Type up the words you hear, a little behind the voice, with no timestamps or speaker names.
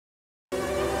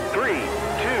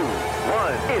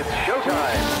1. It's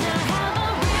showtime.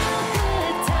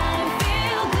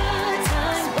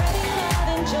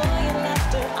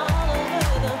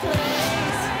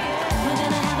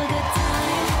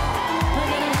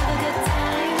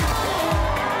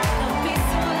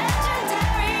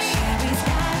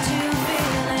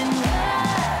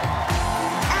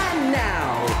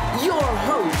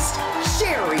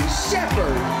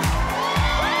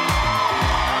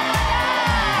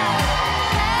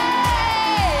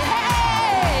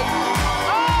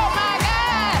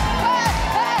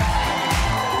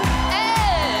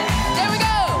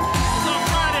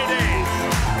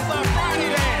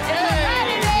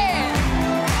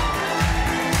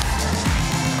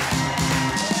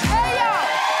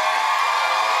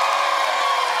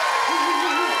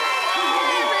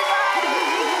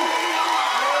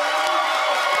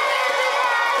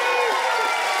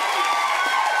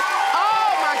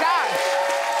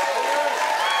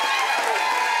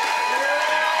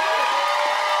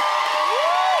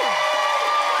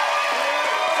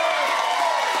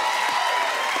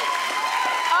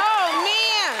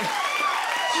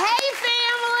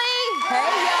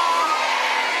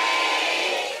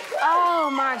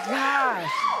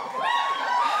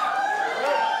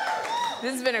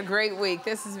 This has been a great week.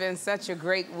 This has been such a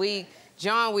great week.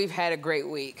 John, we've had a great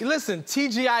week. Listen,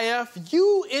 TGIF,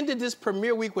 you ended this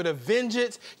premiere week with a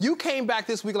vengeance. You came back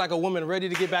this week like a woman ready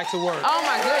to get back to work. Oh,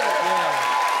 my goodness.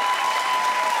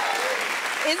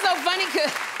 Yeah. It's so funny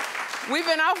because we've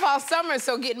been off all summer,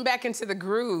 so getting back into the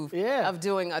groove of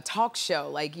doing a talk show,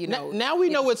 like, you know. Now we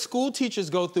know what school teachers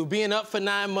go through, being up for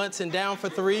 9 months and down for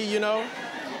 3, you know?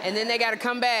 And then they got to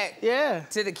come back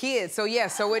to the kids. So, yeah,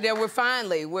 so we're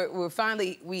finally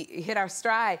we hit our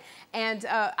stride. And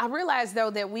I realized, though,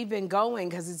 that we've been going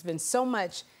because it's been so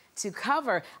much to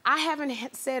cover. I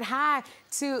haven't said hi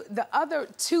to the other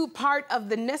two part of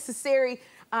the necessary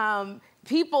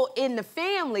people in the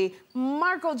family,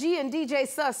 Marco G and DJ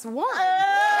Sus One. And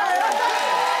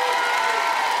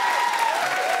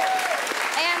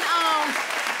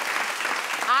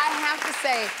I have to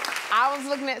say, I was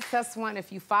looking at Sus One.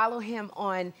 If you follow him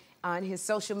on his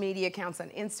social media accounts on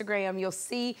Instagram, you'll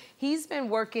see he's been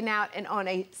working out and on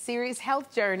a serious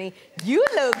health journey. You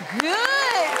look good,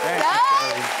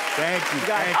 Sus. Thank you.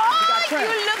 Oh, you're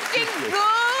looking good.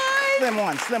 Slim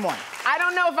one, slim one. I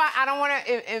don't know if I don't want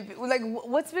to, like,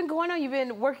 what's been going on? You've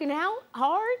been working out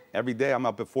hard? Every day I'm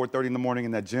up at 4:30 in the morning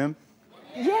in that gym.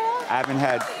 Yeah. I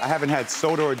haven't had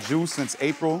soda or juice since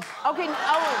April. Okay.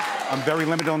 Oh. I'm very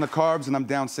limited on the carbs, and I'm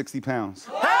down 60 pounds.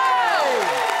 Hey!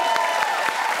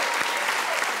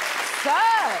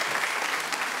 Sus.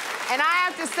 And I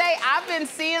have to say, I've been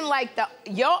seeing like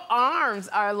your arms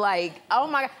are like, oh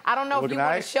my God. I don't know if you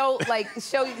want to show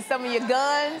some of your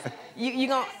guns. You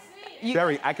gonna.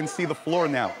 Sherri, I can see the floor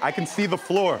now. I can see the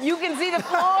floor. You can see the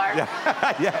floor?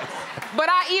 Yes. But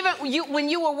when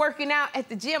you were working out at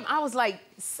the gym, I was like,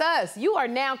 Sus, you are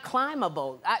now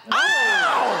climbable. All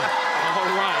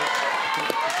right.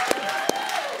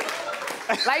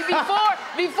 Like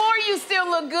before you still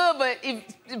look good, but if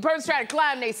the person try to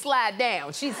climb, they slide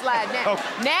down. She slide down.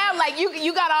 Okay. Now, like,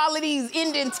 you got all of these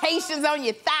indentations on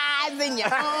your thighs and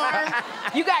your arms.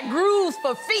 You got grooves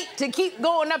for feet to keep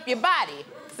going up your body.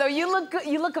 So you look good.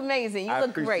 You look amazing. You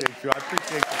look great. I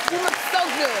appreciate you. You look so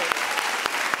good.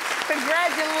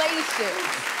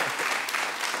 Congratulations.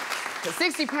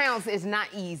 60 pounds is not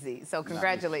easy, so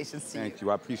congratulations to you. Thank you.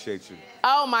 I appreciate you.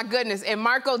 Oh, my goodness. And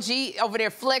Marco G over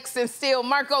there flexing still.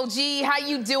 Marco G, how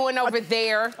you doing over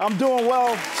there? I'm doing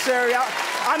well, Sherri.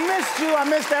 I missed you. I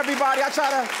missed everybody. I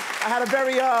had a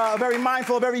very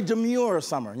mindful, very demure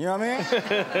summer. You know what I mean?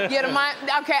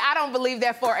 Okay, I don't believe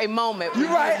that for a moment. You're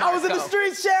right. I was in the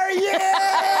streets, Sherri.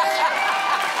 Yeah!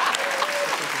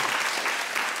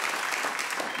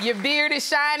 Your beard is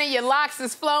shining, your locks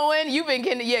is flowing. You've been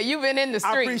in the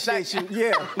streets. I appreciate you,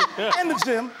 yeah. And the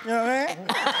gym, you know what I mean?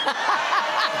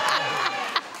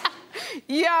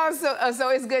 Yeah, so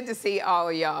it's good to see all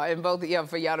of y'all and both of y'all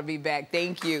for y'all to be back.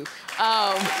 Thank you.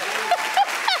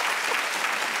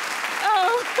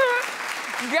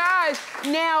 Gosh,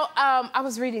 now, I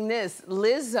was reading this.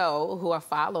 Lizzo, who I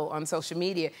follow on social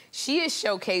media, she is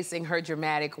showcasing her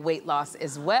dramatic weight loss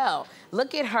as well.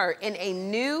 Look at her in a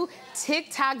new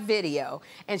TikTok video,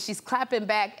 and she's clapping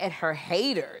back at her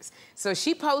haters. So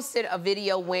she posted a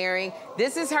video wearing,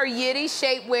 this is her Yitty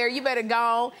shapewear, you better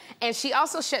go. And she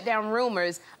also shut down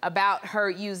rumors about her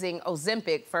using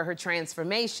Ozempic for her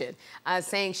transformation,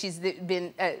 saying she's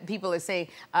been, people are saying,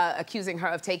 accusing her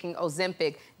of taking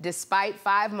Ozempic despite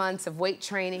 5 months of weight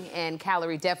training and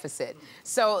calorie deficit.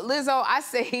 So, Lizzo, I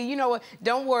say, you know what,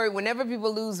 don't worry. Whenever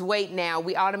people lose weight now,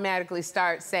 we automatically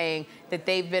start saying that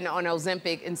they've been on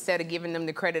Ozempic instead of giving them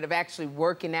the credit of actually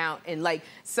working out. And like,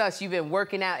 sus, you've been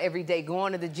working out every day,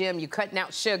 going to the gym, you're cutting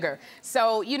out sugar.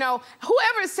 So, you know,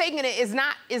 whoever's taking it is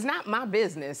not my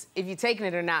business if you're taking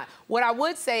it or not. What I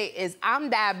would say is I'm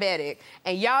diabetic,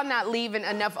 and y'all not leaving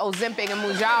enough Ozempic and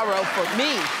Mounjaro for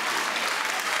me.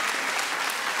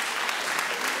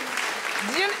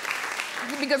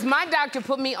 Because my doctor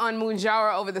put me on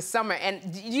Mounjaro over the summer, and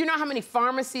do you know how many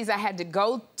pharmacies I had to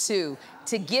go to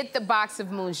get the box of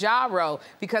Mounjaro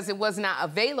because it was not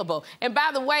available? And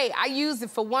by the way, I used it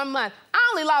for 1 month. I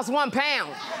only lost 1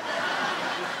 pound.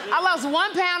 I lost 1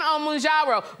 pound on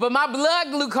Mounjaro, but my blood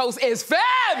glucose is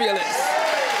fabulous.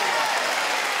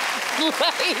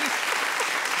 Like,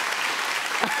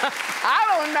 I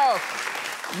don't know.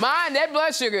 Mine, that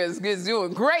blood sugar is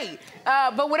doing great.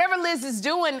 But whatever Liz is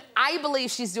doing, I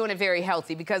believe she's doing it very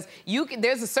healthy, because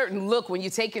there's a certain look when you're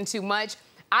taking too much.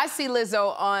 I see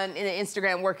Lizzo on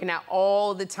Instagram working out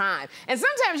all the time. And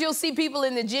sometimes you'll see people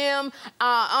in the gym,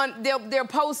 they're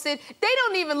posted. They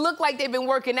don't even look like they've been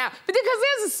working out. But because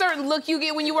there's a certain look you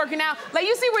get when you're working out. Like,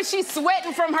 you see where she's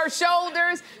sweating from her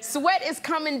shoulders? Sweat is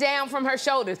coming down from her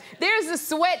shoulders. There's the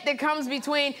sweat that comes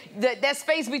between, that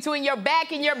space between your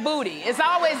back and your booty. It's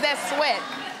always that sweat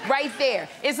right there.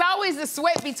 It's always the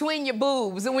sweat between your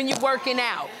boobs when you're working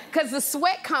out, because the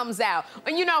sweat comes out.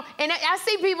 And you know, and I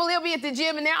see people, they'll be at the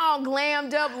gym and they're all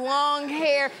glammed up, long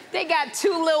hair. They got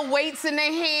 2 little weights in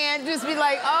their hand, just be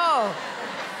like, oh,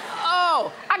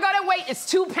 I got that weight, it's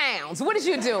 2 pounds. What is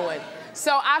you doing?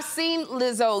 So I've seen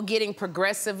Lizzo getting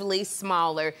progressively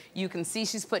smaller. You can see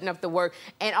she's putting up the work.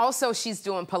 And also she's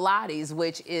doing Pilates,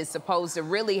 which is supposed to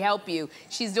really help you.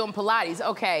 She's doing Pilates.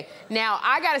 Okay, now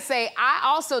I gotta say, I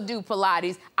also do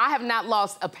Pilates. I have not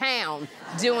lost a pound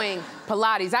doing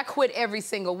Pilates. I quit every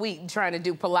single week trying to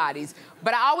do Pilates.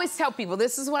 But I always tell people,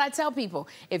 this is what I tell people,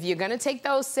 if you're gonna take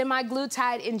those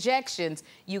semaglutide injections,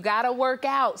 you gotta work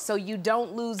out so you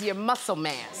don't lose your muscle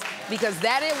mass, because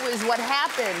that is what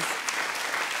happens.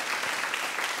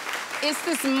 It's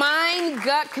this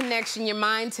mind-gut connection. Your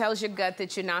mind tells your gut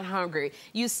that you're not hungry.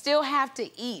 You still have to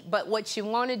eat, but what you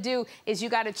want to do is you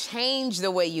got to change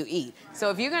the way you eat. So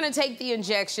if you're going to take the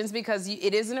injections, because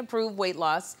it is an approved weight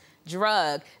loss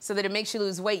drug, so that it makes you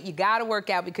lose weight, you got to work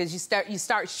out, because you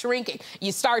start shrinking.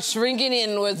 You start shrinking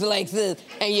inwards like this,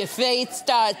 and your face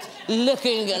starts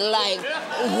looking like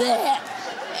that.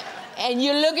 And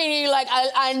you're looking at you like,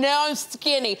 I know I'm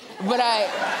skinny, but I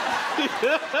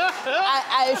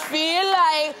feel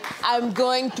like I'm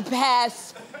going to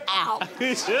pass out.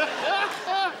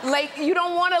 Like, you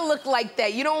don't want to look like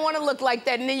that. You don't want to look like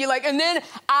that. And then you're like, and then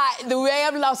the way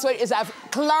I've lost weight is I've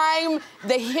climbed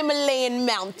the Himalayan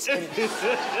mountain.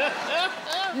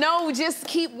 No, just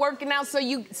keep working out so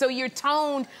you're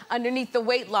toned underneath the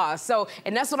weight loss. So,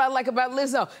 and that's what I like about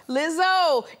Lizzo.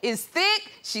 Lizzo is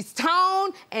thick, she's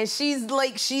toned, and she's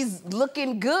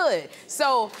looking good.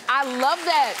 So I love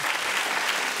that.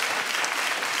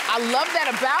 I love that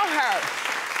about her.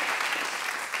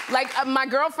 Like my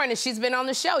girlfriend, she's been on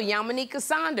the show, Yamanika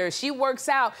Saunders. She works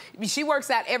out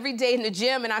every day in the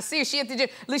gym, and I see her, she at the gym.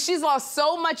 She's lost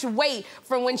so much weight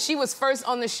from when she was first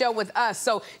on the show with us.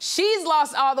 So she's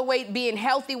lost all the weight being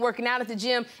healthy, working out at the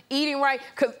gym, eating right,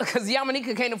 because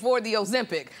Yamanika can't afford the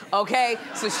Ozempic, okay?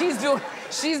 So she's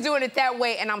doing it that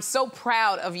way, and I'm so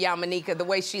proud of Yamanika, the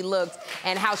way she looks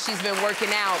and how she's been working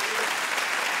out.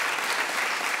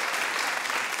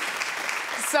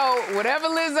 So whatever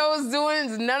Lizzo is doing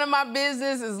is none of my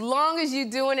business. As long as you're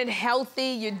doing it healthy,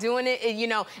 you're doing it, you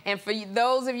know, and for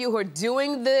those of you who are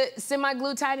doing the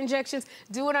semaglutide injections,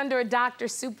 do it under a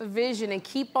doctor's supervision and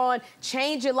keep on,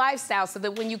 change your lifestyle so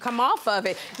that when you come off of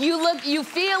it, you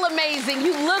feel amazing,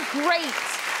 you look great.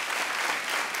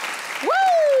 Woo!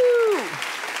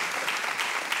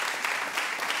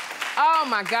 Oh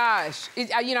my gosh.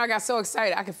 You know, I got so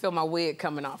excited, I could feel my wig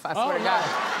coming off, I swear to God.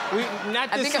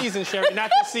 Not this season, Sherri,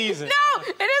 not this season. No,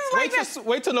 it is like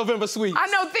wait till November Sweets. I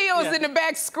know Theo's in the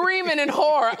back screaming in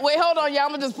horror. Wait, hold on, y'all. I'm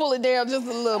gonna just pull it down just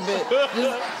a little bit.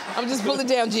 I'm just pulling it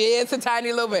down, just a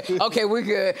tiny little bit. Okay, we're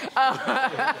good.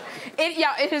 Y'all,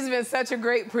 it has been such a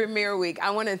great premiere week.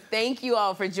 I want to thank you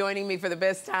all for joining me for the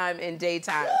best time in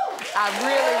daytime. I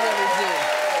really, really do.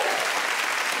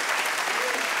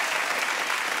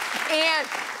 And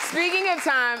speaking of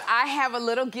time, I have a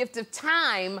little gift of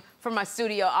time for my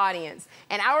studio audience.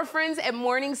 And our friends at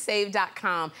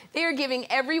morningsave.com, they are giving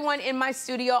everyone in my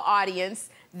studio audience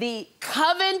the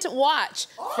Covent watch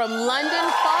from London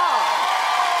Fall.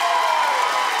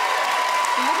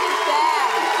 Look at that.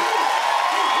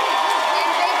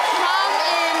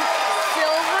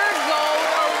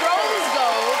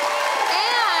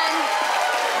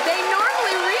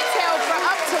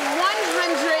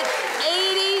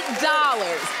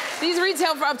 These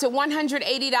retail for up to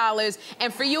 $180.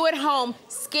 And for you at home,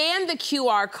 scan the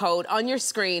QR code on your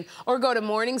screen or go to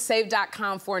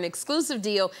morningsave.com for an exclusive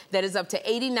deal that is up to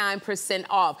 89%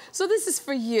 off. So this is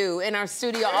for you in our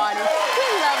studio audience. We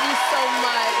love you so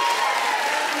much.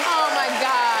 Oh my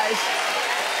gosh.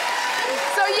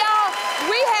 So y'all,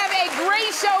 we have a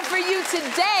great show for you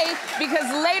today because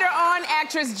later on,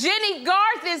 actress Jennie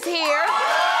Garth is here.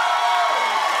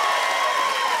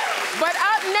 But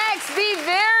up next, the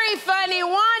very funny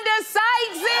Wanda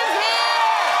Sykes is here.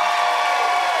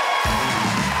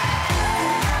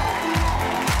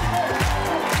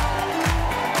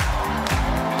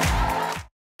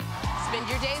 Spend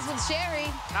your days with Sherri.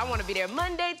 I want to be there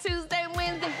Monday, Tuesday,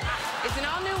 Wednesday. It's an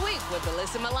all-new week with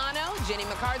Alyssa Milano, Jenny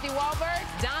McCarthy-Wahlberg,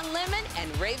 Don Lemon,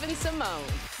 and Raven Simone.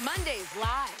 Mondays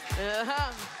live.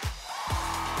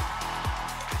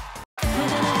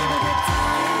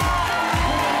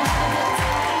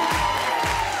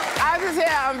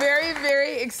 I'm very,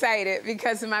 very excited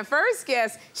because my first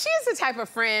guest, she is the type of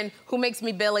friend who makes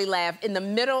me belly laugh in the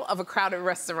middle of a crowded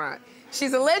restaurant.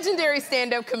 She's a legendary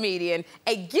stand-up comedian,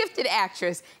 a gifted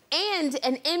actress, and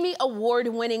an Emmy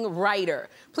Award-winning writer.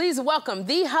 Please welcome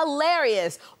the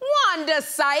hilarious Wanda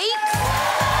Sykes.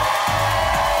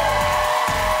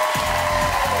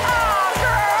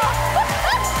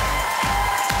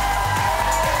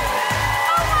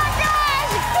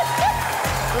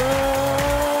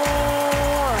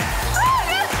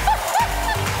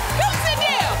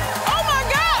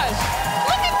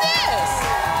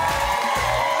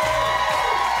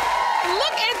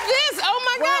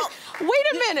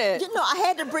 You know, I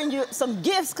had to bring you some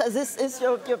gifts because it's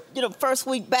your first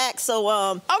week back. So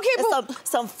okay, but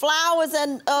some flowers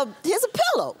and here's a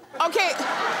pillow. Okay.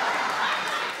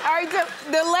 All right.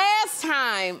 The last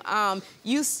time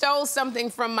you stole something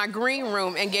from my green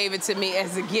room and gave it to me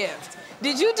as a gift.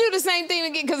 Did you do the same thing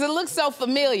again? Because it looks so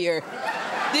familiar.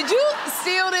 Did you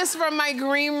steal this from my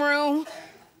green room?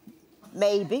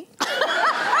 Maybe.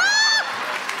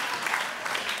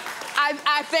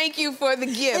 I thank you for the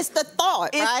gift. It's the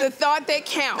thought, right? It's the thought that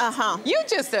counts. Uh-huh. You're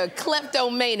just a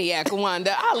kleptomaniac,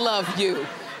 Wanda. I love you.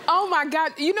 Oh, my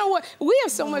God. You know what? We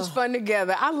have so much fun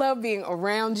together. I love being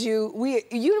around you.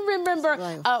 You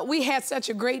remember we had such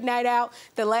a great night out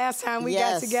the last time we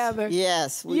got together?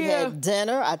 Yes. We had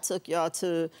dinner. I took y'all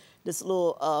to this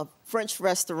little French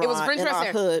restaurant in our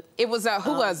hood. It was,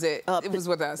 who was it? It was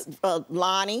with us.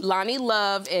 Lonnie. Lonnie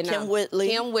Love and Kim Whitley.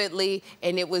 Kim Whitley,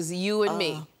 and it was you and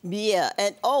me. Yeah,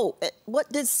 and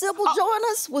what, did Sybil join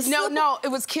us? No, it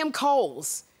was Kim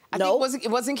Coles. I think it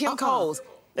wasn't Kim Coles.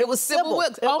 It was Sybil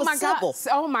Wilkes. Oh my God!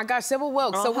 Oh my gosh, Sybil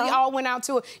Wilkes. So we all went out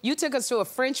to you took us to a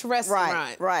French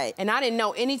restaurant. Right. And I didn't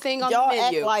know anything on the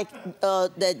menu. Y'all act like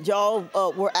that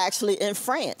y'all were actually in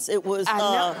France. It was.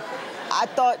 I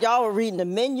thought y'all were reading the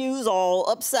menus all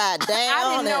upside down.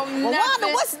 I didn't know nothing. Wanda,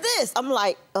 what's this? I'm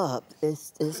like,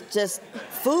 it's just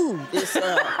food. It's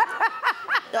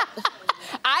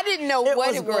I didn't know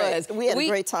what it was. We had a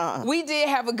great time. We did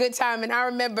have a good time, and I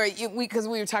remember because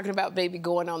we were talking about baby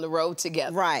going on the road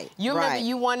together. Right. You remember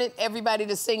you wanted everybody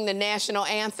to sing the national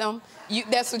anthem.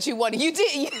 That's what you wanted. You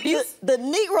did. The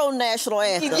Negro national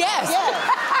anthem. Yes.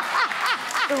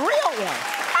 The real one.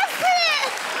 I said.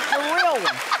 The real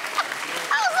one.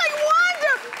 I was like,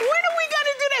 Wanda, when are we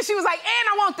gonna do that? She was like, and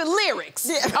I want the lyrics.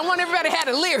 Yeah. I want everybody to have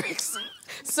the lyrics.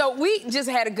 So we just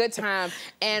had a good time,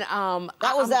 and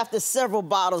that was after several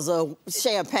bottles of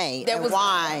champagne and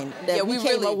wine that we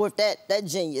came up with that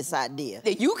genius idea.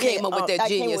 That you came up with that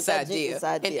genius idea.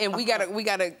 And we gotta. And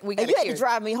you had to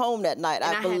drive me home that night,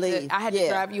 I believe. I had to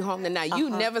drive you home that night.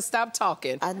 You never stopped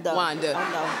talking, Wanda.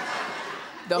 I know.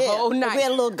 The whole night. We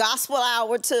had a little gospel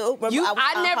hour, too.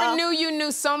 I never knew you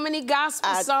knew so many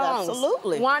gospel songs.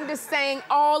 Absolutely. Wanda sang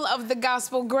all of the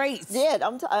gospel greats. Yeah,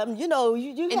 you know,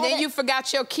 And then you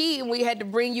forgot your key, and we had to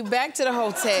bring you back to the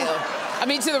hotel. I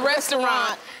mean, to the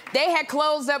restaurant. They had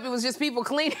closed up. It was just people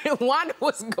cleaning. Wanda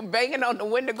was banging on the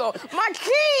window going, my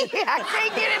key! I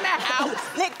can't get in the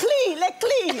house. Let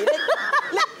clean.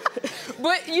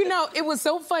 But, you know, it was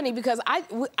so funny because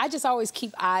I just always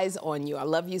keep eyes on you. I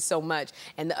love you so much.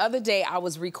 And the other day, I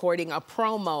was recording a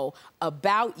promo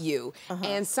about you.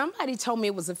 And somebody told me,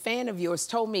 it was a fan of yours,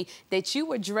 told me that you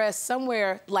were dressed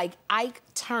somewhere like Ike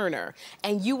Turner,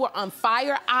 and you were on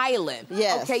Fire Island.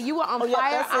 Yes. Okay, you were on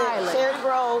Fire Island. Sherri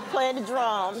Grove, playing the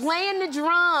drums. Playing the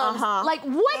drums. Like,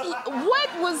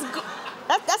 what was...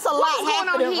 That's a lot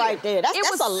happening right there.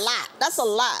 That's a lot. That's a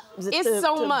lot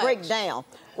to break down.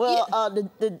 Well,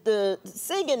 the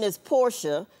singing is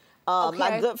Portia.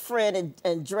 my good friend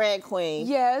and drag queen.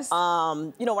 Yes.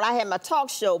 You know, when I had my talk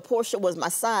show, Portia was my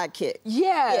sidekick.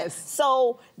 Yes. Yeah.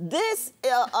 So this,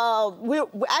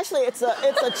 actually, it's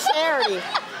a charity.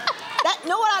 You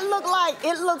know what I look like?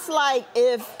 It looks like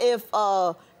if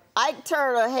Ike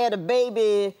Turner had a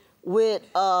baby with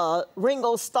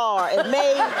Ringo Starr. It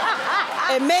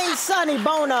made Sonny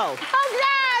Bono. Oh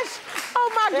gosh!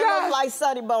 Oh my It gosh! looked like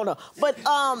Sonny Bono. But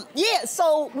yeah,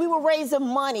 so we were raising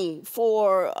money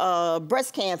for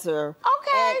breast cancer.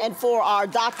 Okay. And for our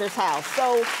doctor's house.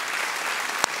 So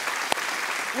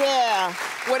yeah.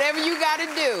 Whatever you got to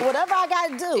do. Whatever I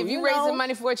got to do. If you're raising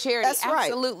money for a charity, that's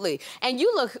right. Absolutely. And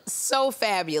you look so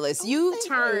fabulous. You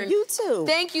turned. You too.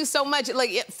 Thank you so much.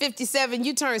 Like 57,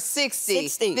 you turned 60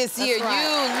 this year.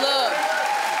 Right.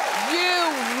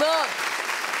 You look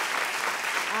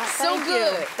so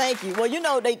good. Thank you. Well, you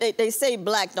know they say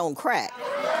black don't crack.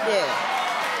 Yeah.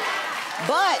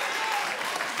 But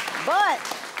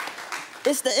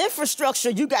it's the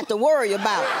infrastructure you got to worry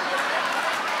about.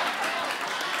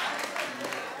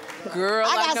 Girl,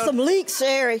 I got some leaks,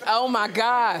 Sherri. Oh my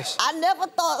gosh. I never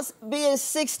thought being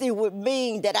 60 would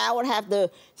mean that I would have to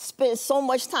spend so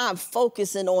much time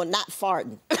focusing on not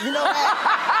farting. You know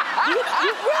that? you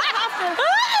really have to.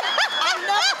 I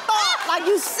never thought, like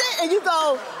you sit and you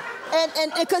go,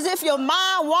 and because if your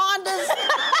mind wanders,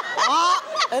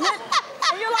 and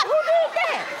you're like, who did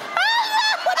that?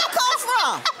 Where'd that come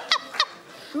from?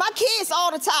 My kids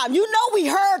all the time. You know we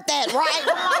heard that, right? I'm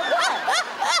like, what?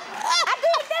 I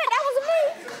did that. That was me.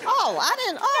 Oh, I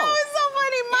didn't. Oh. No, it's so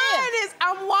funny. Mine is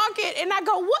I'm walking and I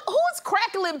go, who's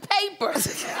crackling paper?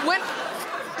 When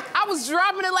I was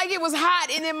dropping it like it was hot,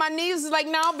 and then my knees was like,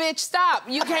 no, bitch, stop.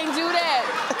 You can't do that.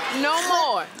 No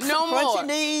more. No more. Your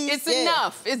knees. It's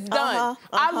enough. It's done.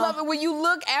 I love it when you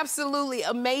look absolutely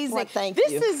amazing. Well, thank you.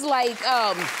 This is like, it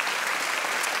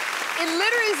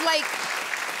literally is like,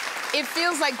 it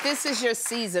feels like this is your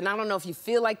season. I don't know if you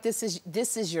feel like this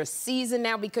is your season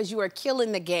now because you are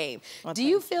killing the game. Well, do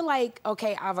you feel like,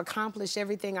 okay, I've accomplished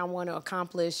everything I want to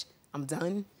accomplish, I'm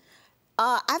done?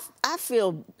 I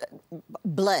feel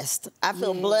blessed. I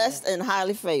feel blessed and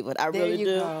highly favored. I really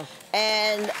do. Go.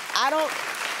 And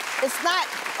it's not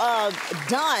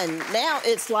done. Now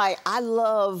it's like I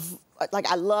love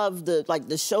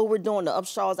the show we're doing, the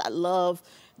Upshaws. I love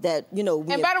that, you know,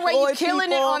 we and by the way, you're killing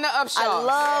people. it on the Upshaws. I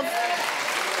love,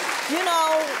 you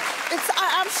know,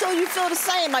 I'm sure you feel the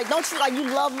same. Like, don't you, like, you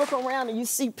love looking around and you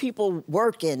see people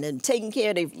working and taking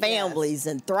care of their families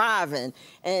and thriving.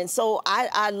 And so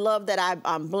I love that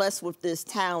I'm blessed with this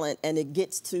talent and it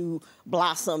gets to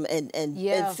blossom and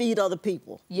feed other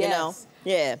people, you know?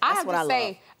 Yeah, that's what I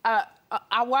love.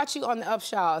 I watch you on the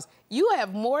Upshaws. You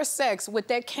have more sex with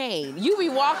that cane. You be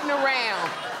walking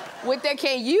around with that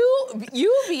cane. You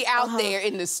be out there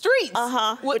in the streets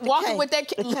walking with that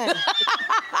cane.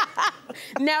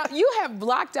 Now, you have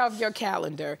blocked off your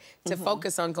calendar to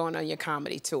focus on going on your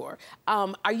comedy tour.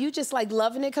 Are you just like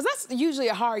loving it? Because that's usually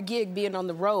a hard gig being on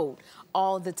the road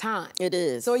all the time. It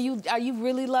is. So are you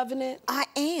really loving it? I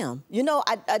am. You know,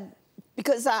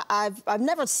 because I've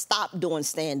never stopped doing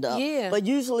stand-up. Yeah. But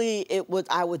usually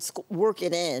I would work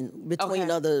it in between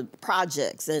other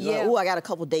projects. And, I got a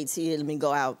couple dates here, let me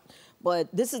go out. But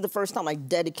this is the first time I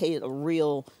dedicated a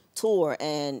real tour,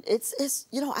 and it's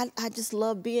you know, I just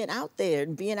love being out there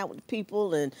and being out with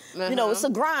people, and you know, it's a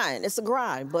grind,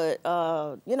 but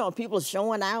you know, people are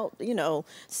showing out, you know,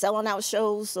 selling out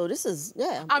shows, so this is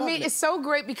I mean, it's so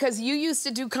great because you used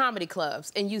to do comedy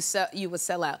clubs and you would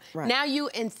sell out. Right. Now you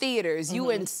in theaters, you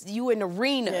in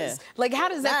arenas. Yeah. Like, how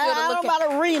does that feel to look at? I don't know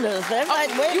about arenas.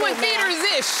 You in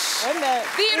theaters-ish.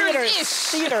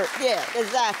 Theater, yeah,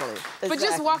 exactly. But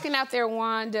just walking out there,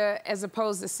 Wanda, as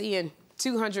opposed to seeing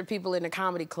 200 people in a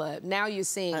comedy club. Now you're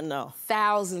seeing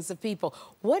thousands of people.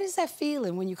 What is that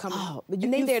feeling when you come out?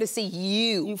 And they're there to see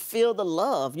you. You feel the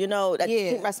love, you know. I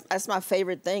think that's my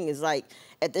favorite thing is, like,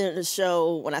 at the end of the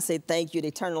show, when I say thank you,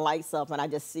 they turn the lights up and I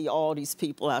just see all these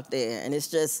people out there. And it's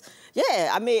just,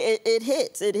 I mean, it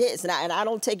hits. And I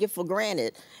don't take it for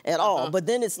granted at all. But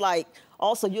then it's like,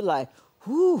 also you're like,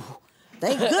 whew.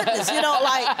 Thank goodness, you know,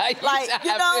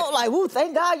 woo,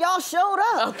 thank God y'all showed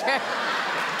up. Okay.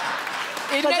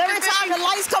 Because every time the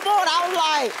lights come on, I was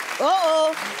like,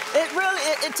 It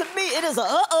really, to me, it is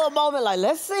a moment, like,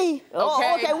 let's see.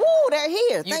 Okay, woo, they're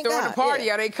here. You throwing a party,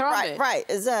 are they coming? Right,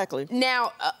 exactly.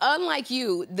 Now, unlike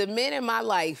you, the men in my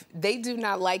life, they do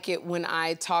not like it when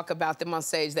I talk about them on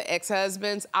stage. The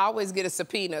ex-husbands, I always get a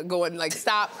subpoena going, like,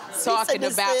 stop talking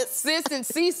about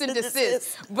cease and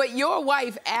desist. But your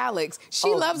wife, Alex,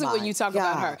 she loves it when you talk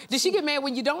about her. Does she get mad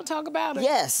when you don't talk about her?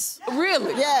 Yes.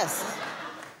 Really? Yes.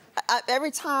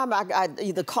 every time I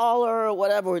either call her or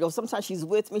whatever, or sometimes she's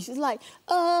with me, she's like,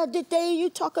 did you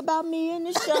talk about me in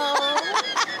the show?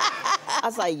 I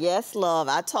was like, yes, love,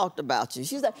 I talked about you.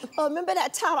 She's like, oh, remember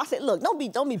that time? I said, look,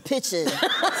 don't be pitching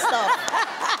stuff.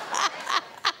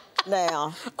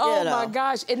 Now, oh my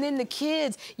gosh. And then the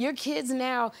kids, your kids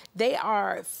now, they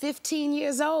are 15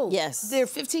 years old. Yes. They're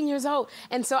 15 years old.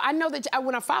 And so I know that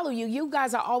when I follow you, you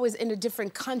guys are always in a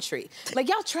different country. Like,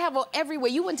 y'all travel everywhere.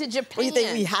 You went to Japan. What, you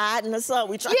think we hiding or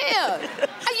something? Yeah.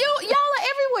 Y'all are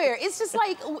everywhere. It's just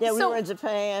like... Yeah, we were in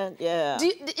Japan, yeah.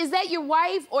 Is that your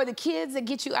wife or the kids that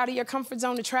get you out of your comfort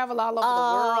zone to travel all over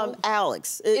the world?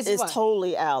 Alex. It's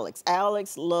totally Alex.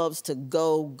 Alex loves to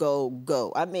go, go,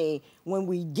 go. I mean, when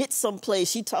we get someplace,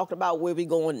 she talked about where we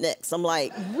going next. I'm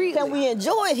like, really? Can we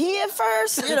enjoy it here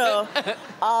first? You know.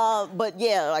 But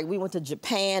yeah, like we went to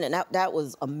Japan, and that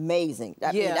was amazing.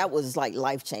 I mean, that was like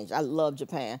life changing. I love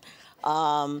Japan.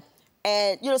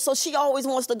 And you know, so she always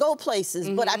wants to go places.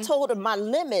 But I told her my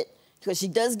limit, because she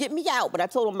does get me out, but I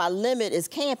told her my limit is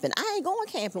camping. I ain't going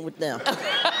camping with them.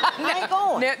 I ain't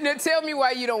going. Now tell me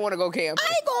why you don't want to go camping. I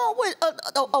ain't going with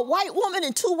a white woman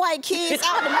and 2 white kids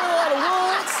out in the middle of the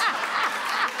woods.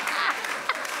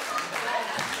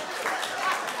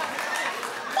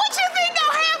 What you think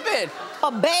gonna happen?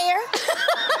 A bear.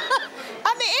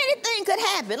 I mean, anything could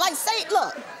happen. Like, say,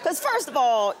 look, because first of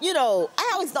all, you know,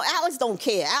 Alex don't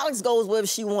care. Alex goes wherever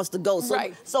she wants to go. So,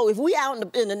 so if we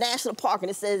out in the national park and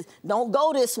it says, don't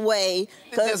go this way,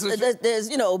 because there's,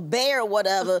 you know, bear or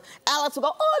whatever, Alex will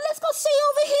go, oh, let's go see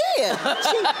over here.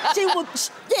 She will,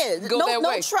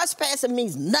 no trespassing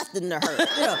means nothing to her.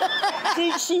 You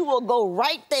know, she will go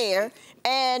right there.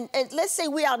 And let's say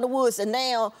we out in the woods and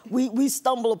now we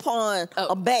stumble upon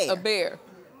a bear. A bear.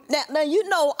 Now you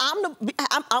know I'm gonna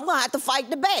have to fight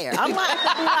the bear. I'm gonna have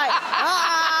to be like,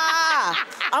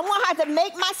 I'm gonna have to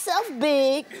make myself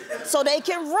big so they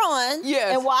can run.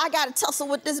 Yes. And while I gotta tussle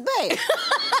with this bear. and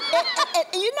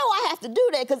you know I have to do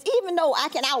that because even though I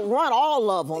can outrun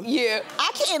all of them,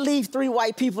 I can't leave 3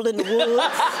 white people in the woods.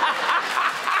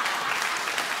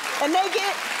 And they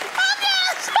get.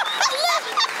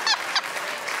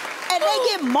 And they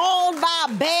get mauled by a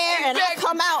bear, and I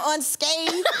come out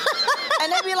unscathed.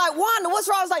 And they be like, Wanda, what's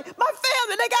wrong? I was like, my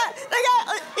family, they got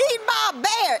eaten by a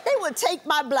bear. They would take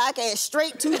my black ass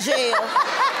straight to jail.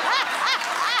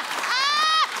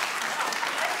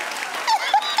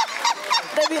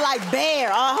 They be like, bear,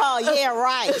 yeah,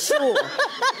 right, sure.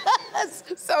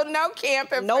 So no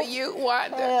camping for you,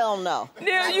 Wanda? Hell no.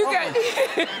 Now you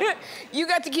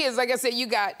got the kids. Like I said, you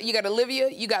got Olivia,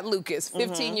 you got Lucas,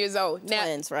 15 years old. Now,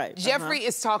 twins, right. Jeffrey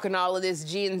is talking all of this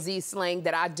Gen Z slang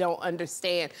that I don't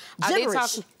understand.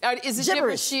 Gibberish. Is it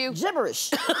gibberish to you?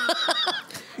 Gibberish.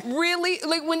 Really?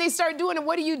 Like when they start doing it,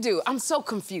 what do? I'm so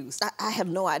confused. I have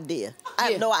no idea.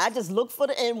 I just look for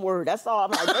the N-word. That's all.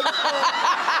 I'm like, that's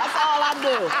all I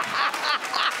do.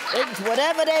 It's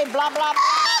whatever they blah, blah, blah.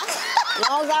 As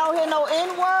long as I don't hear no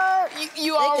N-word,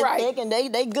 you all right.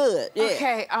 They good. Yeah.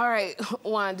 Okay, all right,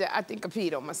 Wanda, I think I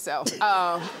peed on myself.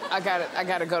 I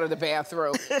gotta go to the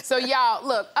bathroom. So y'all,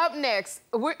 look, up next,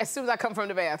 as soon as I come from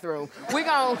the bathroom, we're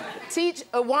gonna teach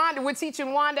we're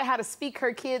teaching Wanda how to speak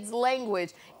her kids'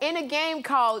 language in a game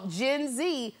called Gen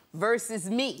Z versus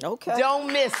Me. Okay.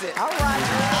 Don't miss it. All right, I like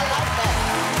that.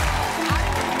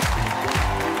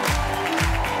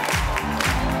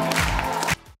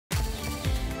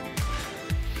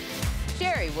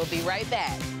 Sherri will be right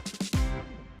back.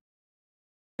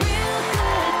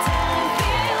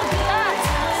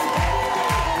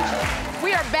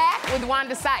 We are back with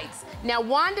Wanda Sykes. Now,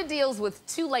 Wanda deals with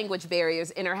 2 language barriers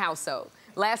in her household.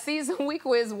 Last season, we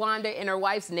quizzed Wanda in her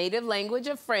wife's native language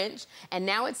of French, and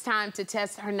now it's time to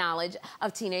test her knowledge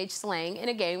of teenage slang in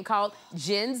a game called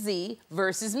Gen Z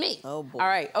versus Me. Oh, boy. All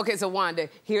right, okay, so Wanda,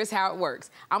 here's how it works.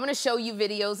 I'm gonna show you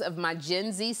videos of my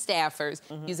Gen Z staffers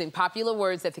using popular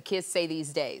words that the kids say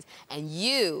these days, and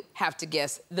you have to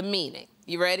guess the meaning.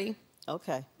 You ready?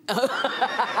 Okay.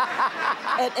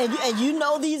 and you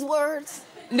know these words?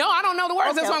 No, I don't know the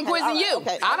words. That's why I'm quizzing you.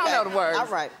 Okay, I don't know the words. All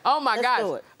right. Oh, my gosh.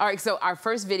 Do it. All right, so our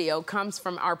first video comes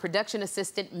from our production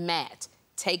assistant, Matt.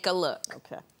 Take a look.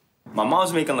 Okay. My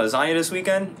mom's making lasagna this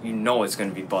weekend. You know it's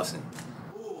gonna be bussin'.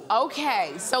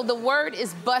 Okay, so the word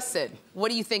is bussin'. What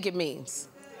do you think it means?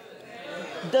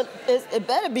 It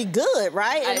better be good,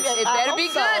 right? It better be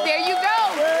good. There you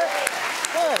go. Good,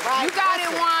 right? You got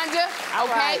it, Wanda.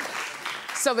 Okay. Right.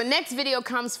 So the next video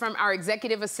comes from our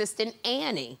executive assistant,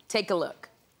 Annie. Take a look.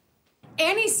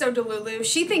 Annie's so delulu.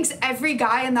 She thinks every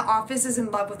guy in the office is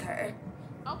in love with her.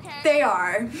 Okay. They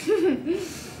are.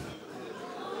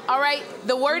 All right,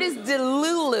 the word is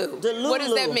delulu. Delulu. What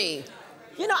does that mean?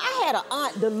 You know, I had an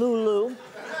aunt, Delulu.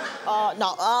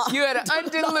 You had an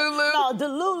aunt, Delulu? No,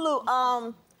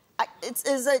 Delulu.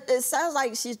 It sounds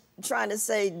like she's trying to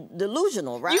say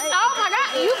delusional, right? Oh my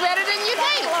God, you better than you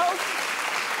think.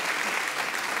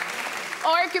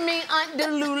 Or it can mean Aunt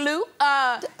Delulu.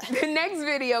 The next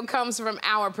video comes from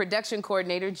our production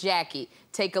coordinator, Jackie.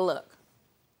 Take a look.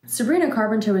 Sabrina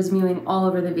Carpenter was mewing all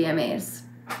over the VMAs.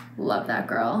 Love that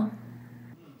girl.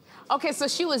 Okay, so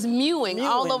she was mewing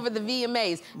all over the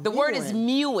VMAs. The word is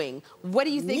mewing. What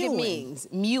do you think it means?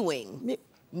 Mewing.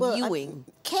 Mewing.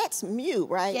 Cats mew,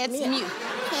 right? Cats mew.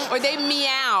 Or they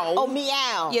meow. Oh,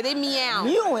 meow. Yeah, they meow.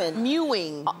 Mewing.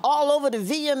 Mewing. All over the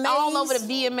VMAs? All over the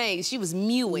VMAs. She was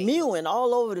mewing. Mewing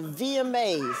all over the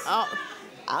VMAs. Oh.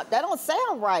 That don't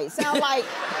sound right. Sound like...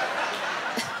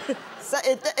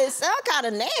 it sounds kind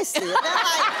of nasty.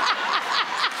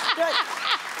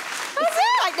 It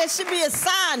seems like there should be a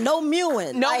sign, no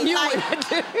mewing. No mewing.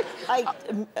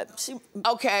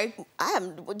 Okay. I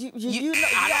haven't, you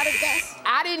got a guess?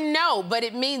 I didn't know, but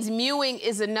it means mewing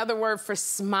is another word for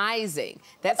smizing.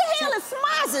 What the hell is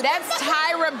smizing? That's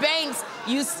Tyra Banks.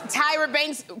 Tyra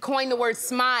Banks coined the word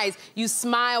smize. You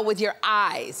smile with your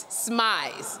eyes.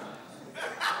 Smize.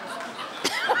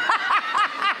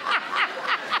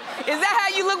 Is that how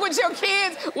you look with your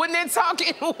kids when they're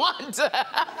talking, Wanda?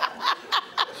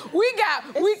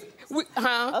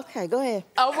 Okay, go ahead.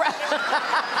 All right.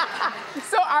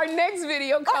 So our next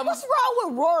video comes... What's wrong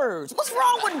with words? What's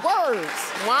wrong with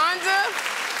words? Wanda,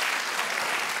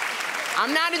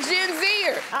 I'm not a Gen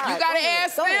Zer. Right, you gotta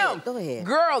ask them. Go ahead.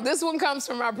 Girl, this one comes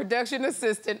from our production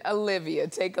assistant, Olivia.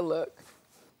 Take a look.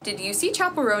 Did you see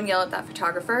Chaperone yell at that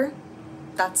photographer?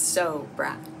 That's so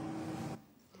brat.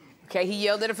 Okay, he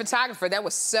yelled at a photographer. That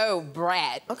was so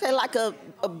brat. Okay, like a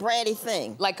bratty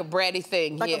thing. Like a bratty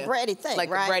thing, like a bratty thing, like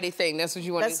right? a bratty thing. That's what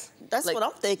you want to... That's what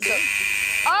I'm thinking.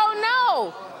 Oh,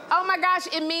 no. Oh, my gosh.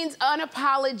 It means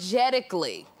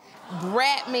unapologetically.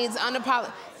 Brat means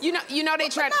unapologetic. You know they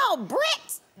try to... No,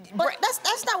 brats. But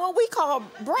that's not what we call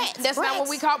brats. That's not what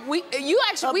we call... We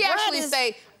actually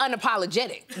say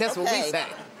unapologetic. That's what we say.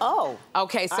 Oh.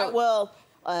 Okay, so... Right, well...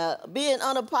 being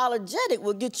unapologetic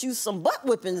will get you some butt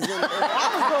whippings when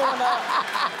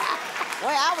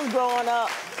I was growing up.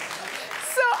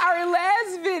 So our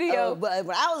last video... But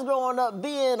when I was growing up,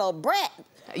 being a brat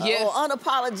or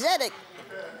unapologetic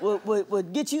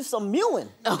would get you some mewing.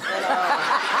 And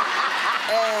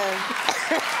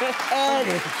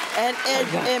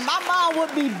my mom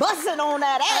would be busting on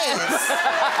that ass.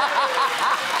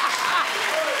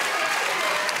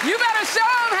 You better show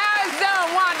them how it's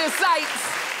done, Wanda Sykes.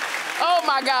 Oh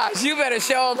my gosh, you better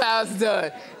show them how it's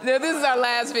done. Now, this is our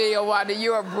last video, Wanda.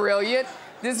 You are brilliant.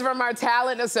 This is from our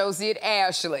talent associate,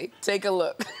 Ashley. Take a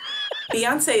look.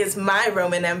 Beyonce is my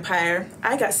Roman Empire.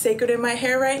 I got sacred in my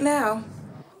hair right now.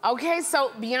 Okay,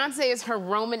 so Beyonce is her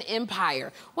Roman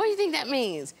Empire. What do you think that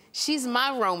means? She's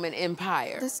my Roman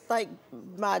Empire. That's like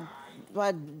my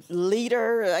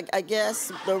leader, I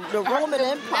guess, the Roman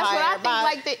Empire. That's what I think,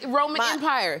 like the Roman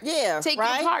Empire. Yeah, taking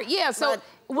right? part. Yeah, so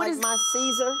what like is my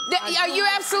Caesar? Are you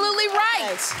absolutely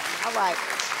right? Okay. All right.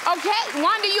 Okay,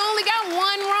 Wanda, you only got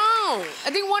one wrong.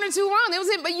 I think 1 or 2 wrong. That was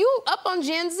it, but you up on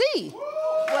Gen Z.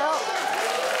 Well,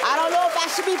 I don't know if I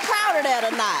should be proud of that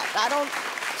or not.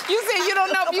 You said you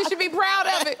don't know if you should be proud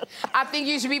of it. I think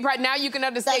you should be proud. Now you can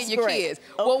understand your kids.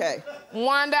 Okay. Well,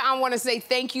 Wanda, I want to say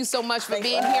thank you so much for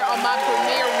being here on my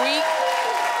premiere week.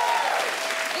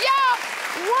 Y'all,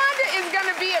 Wanda is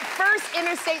going to be at First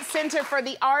Interstate Center for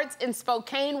the Arts in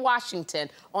Spokane, Washington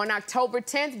on October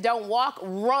 10th. Don't walk,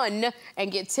 run,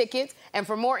 and get tickets. And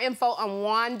for more info on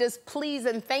Wanda's Please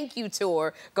and Thank You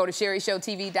tour, go to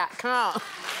SherriShowTV.com.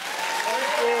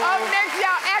 Up next,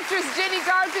 y'all, actress Jennie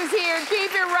Garth is here.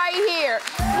 Keep it right here.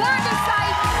 Wanda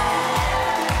Sykes.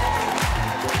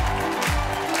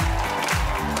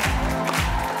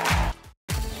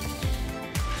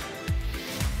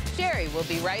 Sherri will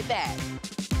be right back.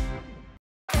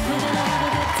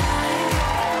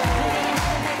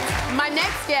 My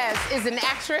next guest is an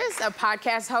actress, a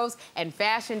podcast host, and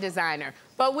fashion designer.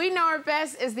 But we know her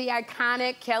best as the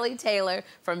iconic Kelly Taylor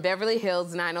from Beverly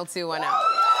Hills 90210.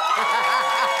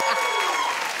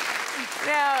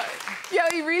 Now,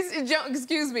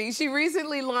 she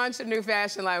recently launched a new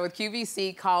fashion line with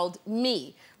QVC called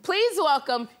Me. Please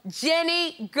welcome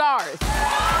Jennie Garth. Jennie!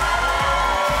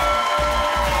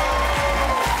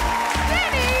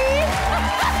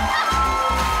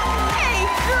 Hey,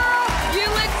 girl, you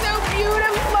look so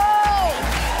beautiful.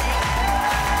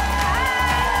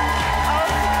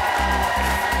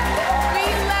 We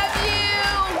love you.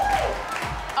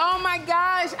 Oh my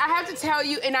gosh, I have to tell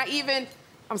you, and I even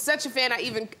I'm such a fan, I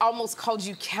even almost called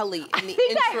you Kelly in the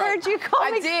think intro. I heard you call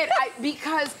me. I did,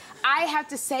 because I have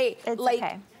to say, It's like,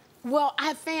 okay. well,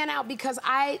 I fan out because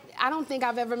I don't think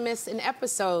I've ever missed an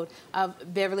episode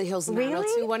of Beverly Hills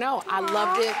 90210. I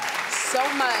loved it so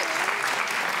much.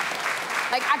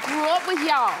 Like, I grew up with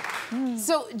y'all.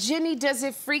 So, Jennie, does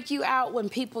it freak you out when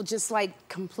people just, like,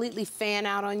 completely fan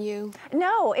out on you?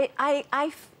 No,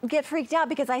 I get freaked out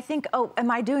because I think, oh,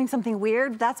 am I doing something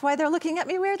weird? That's why they're looking at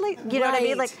me weirdly? You know what I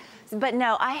mean? Like, but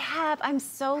no, I'm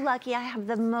so lucky. I have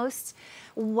the most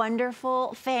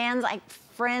wonderful fans, like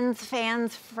friends,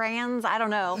 I don't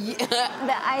know.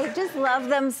 That I just love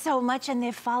them so much, and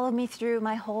they've followed me through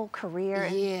my whole career.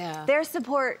 Yeah. Their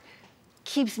support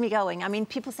keeps me going. I mean,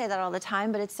 people say that all the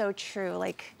time, but it's so true.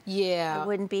 Like, I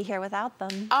wouldn't be here without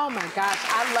them. Oh my gosh,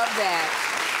 I love that.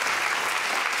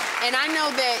 And I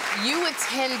know that you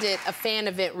attended a fan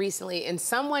event recently and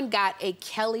someone got a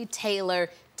Kelly Taylor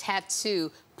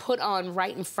tattoo put on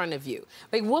right in front of you.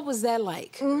 Like, what was that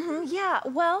like? Yeah,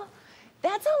 well,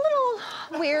 that's a little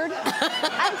weird.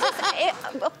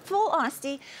 Full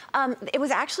honesty, it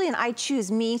was actually an I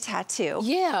Choose Me tattoo.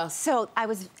 Yeah. So I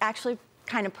was actually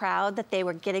kind of proud that they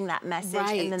were getting that message,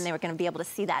 and then they were going to be able to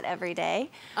see that every day.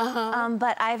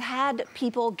 But I've had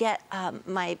people get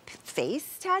my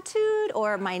face tattooed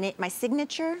or my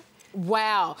signature.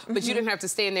 Wow, but you didn't have to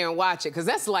stand there and watch it, because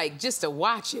that's like, just to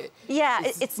watch it. Yeah,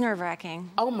 it's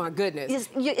nerve-wracking. Oh my goodness.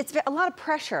 It's a lot of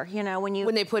pressure, you know,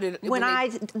 when they put it.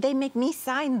 They make me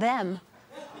sign them.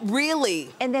 Really?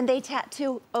 And then they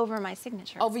tattoo over my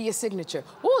signature. Over your signature.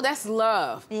 Ooh, that's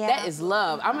love. Yeah. That is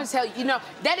love. I'm gonna tell you, you know,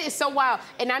 that is so wild.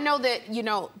 And I know that, you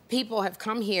know, people have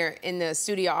come here in the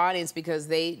studio audience because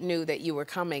they knew that you were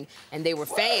coming and they were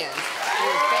fans. They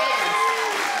were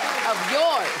fans of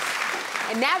yours.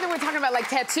 And now that we're talking about like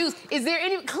tattoos, is there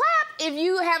any, clap if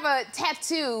you have a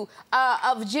tattoo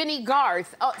of Jennie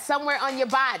Garth somewhere on your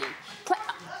body.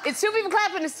 It's two people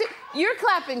clapping. You're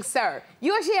clapping, sir.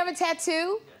 You actually have a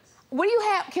tattoo? What do you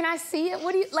have? Can I see it?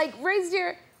 What do you, like, raise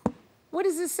your, what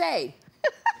does it say?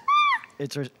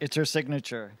 It's her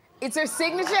signature. It's her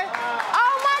signature?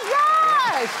 Oh my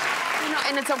gosh! You know,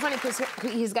 and it's so funny because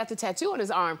he's got the tattoo on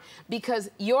his arm because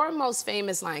your most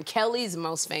famous line, Kelly's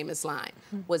most famous line,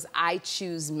 was I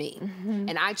Choose Me.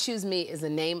 And I Choose Me is the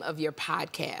name of your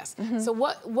podcast. So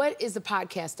what is the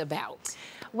podcast about?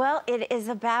 Well, it is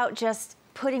about just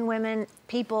putting women,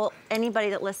 people, anybody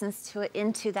that listens to it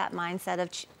into that mindset of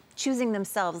choosing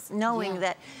themselves, knowing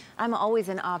that I'm always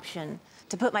an option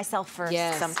to put myself first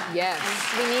sometimes. Yes.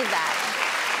 And we need that.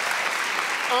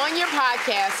 On your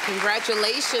podcast,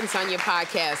 congratulations on your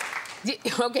podcast.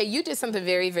 Okay, you did something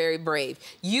very, very brave.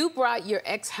 You brought your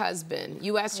ex-husband,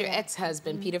 you asked your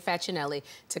ex-husband, Peter Facinelli,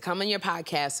 to come on your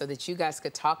podcast so that you guys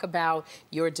could talk about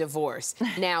your divorce.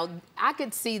 Now, I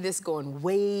could see this going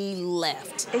way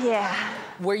left. Yeah.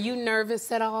 Were you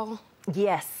nervous at all?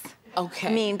 Yes. Okay.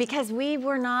 I mean, because we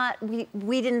were not, we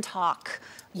didn't talk.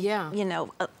 Yeah. You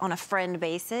know, on a friend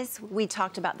basis. We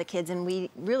talked about the kids, and we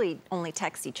really only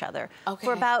text each other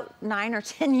for about 9 or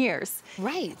 10 years.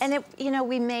 Right. And it, you know,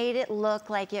 we made it look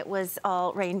like it was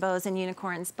all rainbows and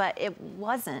unicorns, but it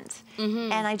wasn't.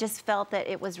 And I just felt that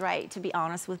it was right to be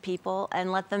honest with people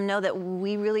and let them know that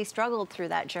we really struggled through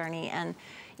that journey. And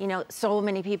you know, so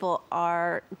many people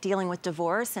are dealing with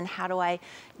divorce, and how do I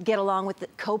get along with the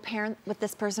co-parent with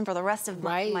this person for the rest of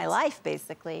my life,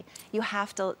 basically. You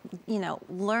have to, you know,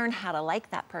 learn how to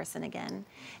like that person again.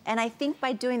 And I think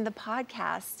by doing the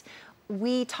podcast,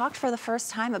 we talked for the first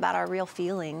time about our real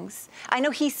feelings. I know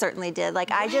he certainly did.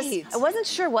 Like, I wasn't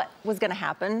sure what was gonna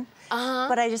happen,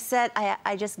 but I just said,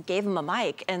 I just gave him a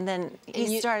mic, and then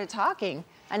he started talking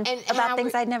and about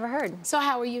things I'd never heard. So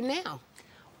how are you now?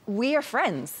 We are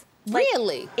friends.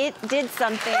 Really? Like, it did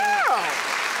something. Girl.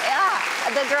 Yeah,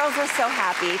 the girls were so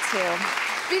happy too.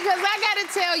 Because I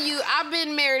gotta tell you, I've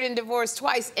been married and divorced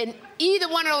twice, and either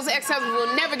one of those ex-husbands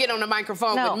will never get on the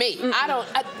microphone with me.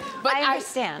 But I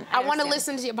understand. I want to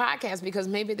listen to your podcast because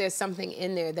maybe there's something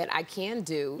in there that I can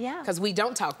do. Yeah. Because we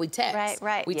don't talk, we text.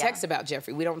 Right. We text about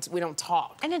Jeffrey. We don't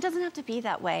talk. And it doesn't have to be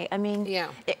that way. I mean,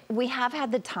 we have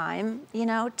had the time, you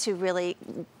know, to really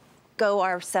go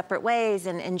our separate ways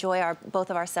and enjoy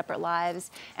both of our separate lives.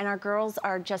 And our girls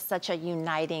are just such a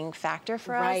uniting factor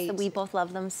for us. We both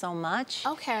love them so much.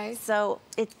 Okay. So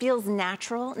it feels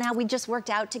natural. Now, we just worked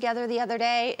out together the other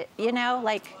day, you know,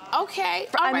 like. Okay.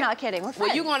 I'm not kidding. We're friends.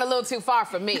 Well, you're going a little too far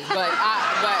for me, but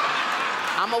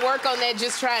I'm gonna work on that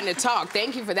just trying to talk.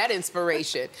 Thank you for that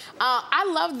inspiration. I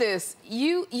love this.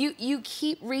 You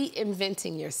keep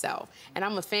reinventing yourself. And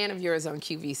I'm a fan of yours on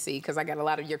QVC because I got a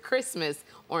lot of your Christmas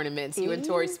ornaments, you and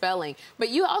Tori Spelling. But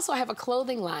you also have a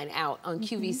clothing line out on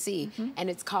QVC, and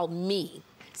it's called Me.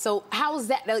 So how is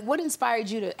that? Like, what inspired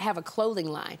you to have a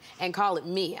clothing line and call it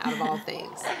Me, out of all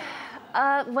things?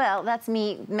 Well, that's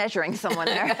me measuring someone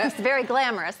there. It's a very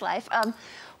glamorous life.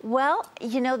 Well,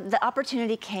 you know, the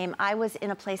opportunity came. I was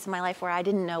in a place in my life where I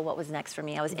didn't know what was next for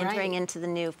me. I was entering into the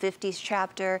new 50s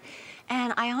chapter,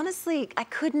 and I honestly, I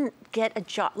couldn't get a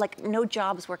job. Like, no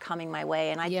jobs were coming my way,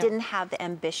 and I didn't have the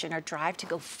ambition or drive to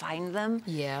go find them.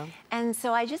 Yeah. And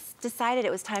so I just decided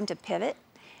it was time to pivot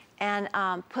and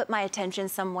put my attention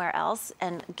somewhere else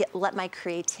and let my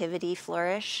creativity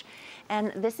flourish.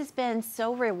 And this has been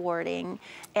so rewarding.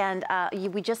 And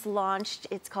we just launched,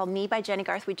 it's called Me by Jennie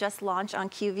Garth. We just launched on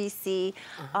QVC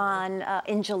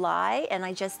in July, and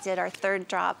I just did our third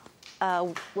drop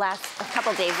a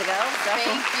couple days ago. So.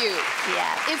 Thank you.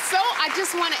 Yeah. It's so, I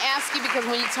just want to ask you, because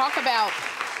when you talk about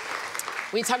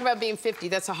being 50,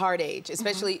 that's a hard age,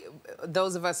 especially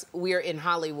those of us, we're in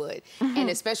Hollywood, and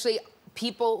especially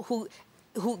people who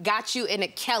got you in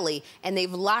at Kelly and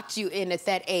they've locked you in at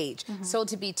that age. So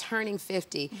to be turning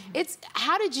 50,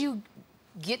 how did you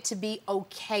get to be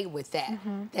okay with that?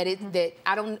 That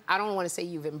I don't want to say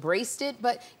you've embraced it,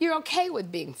 but you're okay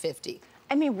with being 50.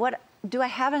 I mean, what do I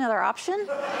have another option?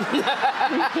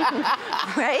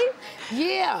 Right?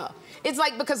 Yeah. It's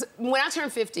like, because when I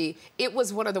turned 50, it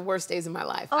was one of the worst days of my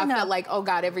life. I felt like, oh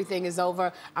God, everything is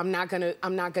over. I'm not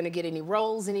gonna get any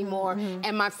roles anymore.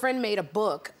 And my friend made a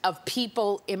book of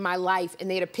people in my life, and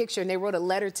they had a picture, and they wrote a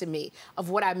letter to me of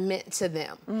what I meant to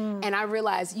them. And I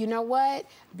realized, you know what?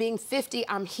 Being 50,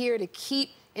 I'm here to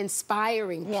keep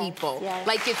inspiring people.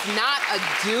 Like, it's not a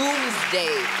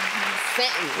doomsday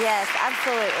sentence. Yes,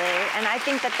 absolutely. And I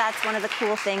think that that's one of the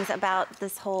cool things about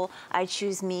this whole I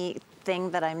Choose Me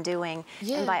thing that I'm doing.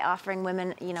 And by offering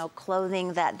women, you know,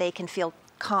 clothing that they can feel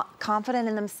confident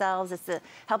in themselves, it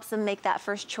helps them make that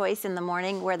first choice in the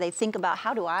morning where they think about,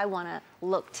 how do I want to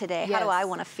look today? How do I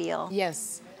want to feel?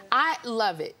 Yes. I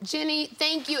love it. Jennie,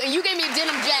 thank you. And you gave me a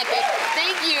denim jacket.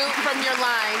 Thank you from your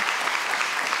line.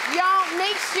 Y'all,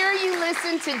 make sure you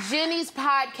listen to Jennie's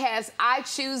podcast, I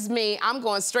Choose Me. I'm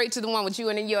going straight to the one with you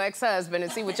and your ex-husband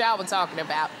and see what y'all were talking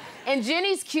about. And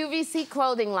Jennie's QVC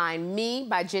clothing line, Me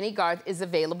by Jennie Garth, is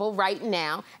available right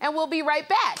now. And we'll be right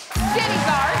back. Jennie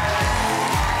Garth.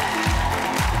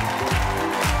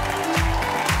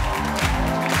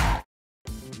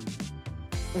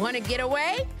 Want to get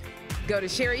away? Go to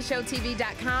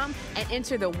SherriShowTV.com and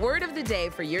enter the word of the day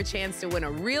for your chance to win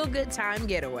a real good time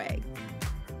getaway.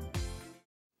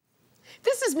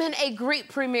 This has been a great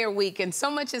premiere week, and so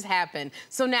much has happened.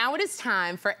 So now it is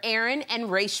time for Aaron and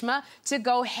Reshma to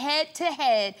go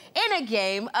head-to-head in a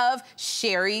game of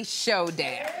Sherri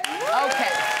Showdown.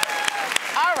 Okay.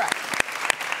 All right.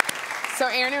 So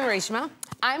Aaron and Reshma,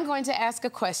 I'm going to ask a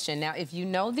question. Now, if you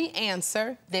know the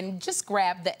answer, then just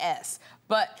grab the S.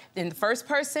 But then the first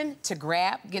person to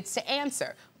grab gets to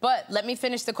answer. But let me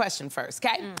finish the question first,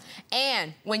 okay?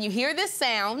 And when you hear this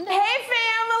sound... Hey,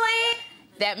 family!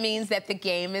 That means that the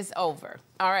game is over.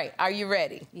 All right, are you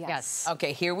ready? Yes.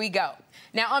 Okay, here we go.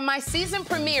 Now, on my season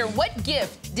premiere, what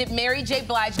gift did Mary J.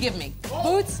 Blige give me?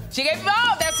 Boots. She gave,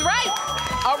 oh, that's right.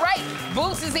 All right,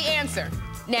 boots is the answer.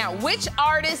 Now, which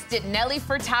artist did Nelly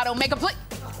Furtado make a play?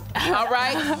 All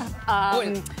right.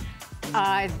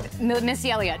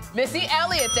 Missy Elliott. Missy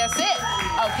Elliott, that's it.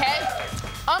 Okay.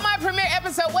 On my premiere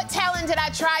episode, what talent did I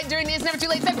try during the It's Never Too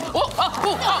Late segment?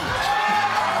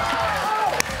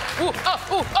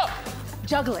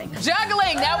 Juggling.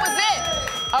 Juggling, that was it.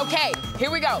 Okay, here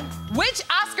we go. Which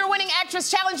Oscar-winning actress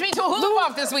challenged me to a hula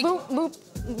off this week?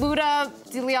 Luda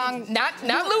DeLeon. Not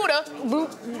Luda.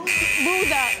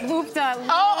 Lupita.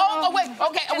 Oh, wait.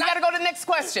 Okay, we got to go to the next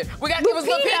question. It was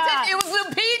Lupita. It was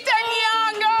Lupita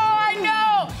Nyong'o. I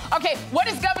know. Okay, what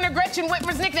is Governor Gretchen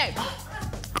Whitmer's nickname?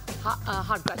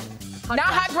 Hot Gretchen. Not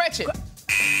Hot Gretchen.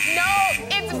 No,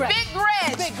 it's Big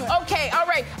Gretch. Okay, all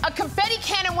right. A confetti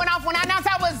cannon went off when I announced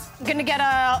I was gonna get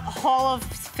a Hall of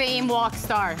Fame walk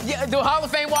star. Yeah, the Hall of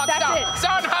Fame walk star. That's it.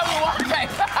 Star in the Hollywood Walk of Fame.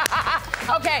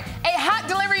 Okay, a hot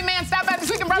delivery man stopped by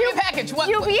this week and brought me a package. What?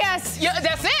 UPS. Yeah,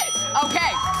 that's it.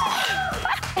 Okay.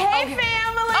 Hey,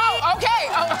 family. Oh,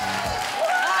 okay.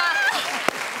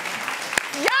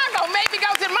 Y'all gonna make me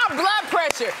go to my blood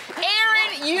pressure.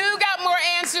 Aaron, you got more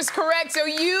answers correct, so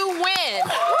you win.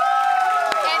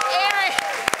 And Aaron,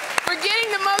 for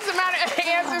getting the most amount of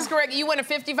answers correct, you win a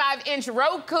 55-inch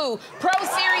Roku Pro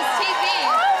Series TV,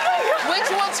 which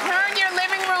will turn your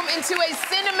living room into a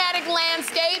cinematic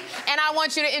landscape I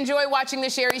want you to enjoy watching the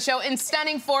Sherri Show in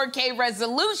stunning 4K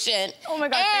resolution. Oh my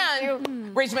God, thank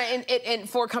you. Rachma,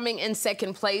 for coming in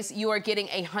second place, you are getting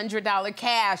a $100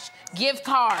 cash gift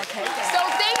card. Okay. So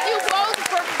thank you both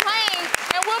for playing,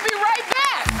 and we'll be right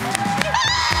back.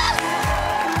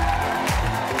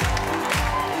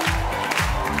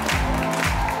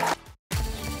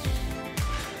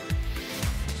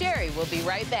 Sherri will be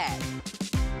right back.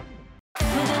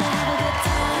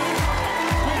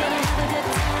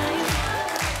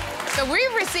 So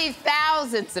we've received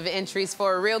thousands of entries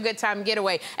for a real good time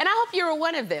getaway, and I hope you were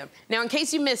one of them. Now, in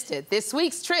case you missed it, this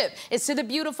week's trip is to the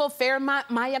beautiful Fairmont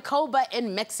Mayacoba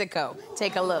in Mexico.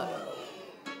 Take a look.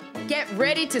 Get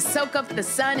ready to soak up the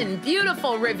sun in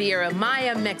beautiful Riviera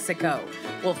Maya, Mexico.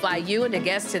 We'll fly you and a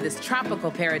guest to this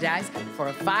tropical paradise for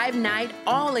a 5-night,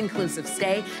 all-inclusive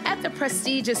stay at the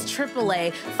prestigious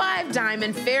AAA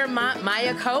 5-diamond Fairmont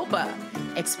Mayacoba.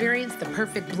 Experience the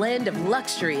perfect blend of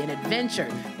luxury and adventure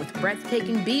with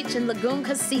breathtaking beach and lagoon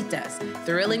casitas,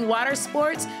 thrilling water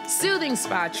sports, soothing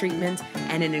spa treatments,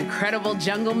 and an incredible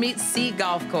jungle meets sea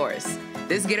golf course.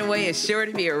 This getaway is sure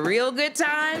to be a real good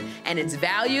time, and it's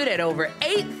valued at over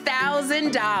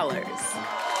 $8,000.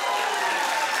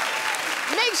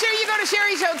 Make sure you go to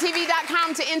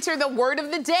SherriShowTV.com to enter the word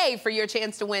of the day for your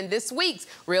chance to win this week's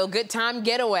Real Good Time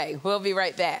Getaway. We'll be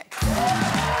right back.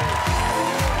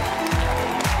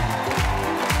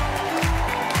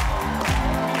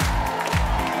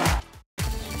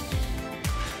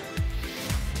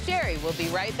 Sherri will be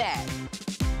right back.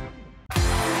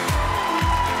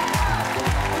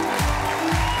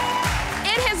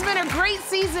 It has been a great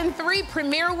season 3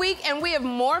 premiere week, and we have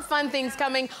more fun things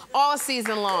coming all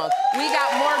season long. We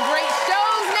got more great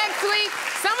shows next week.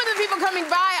 Some of the people coming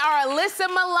by are Alyssa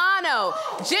Milano,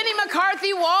 Jenny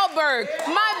McCarthy-Wahlberg,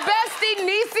 my bestie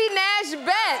Niecy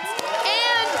Nash-Betts,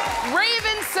 and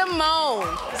Raven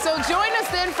Simone. So join us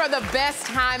then for the best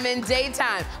time in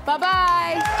daytime.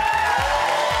 Bye-bye.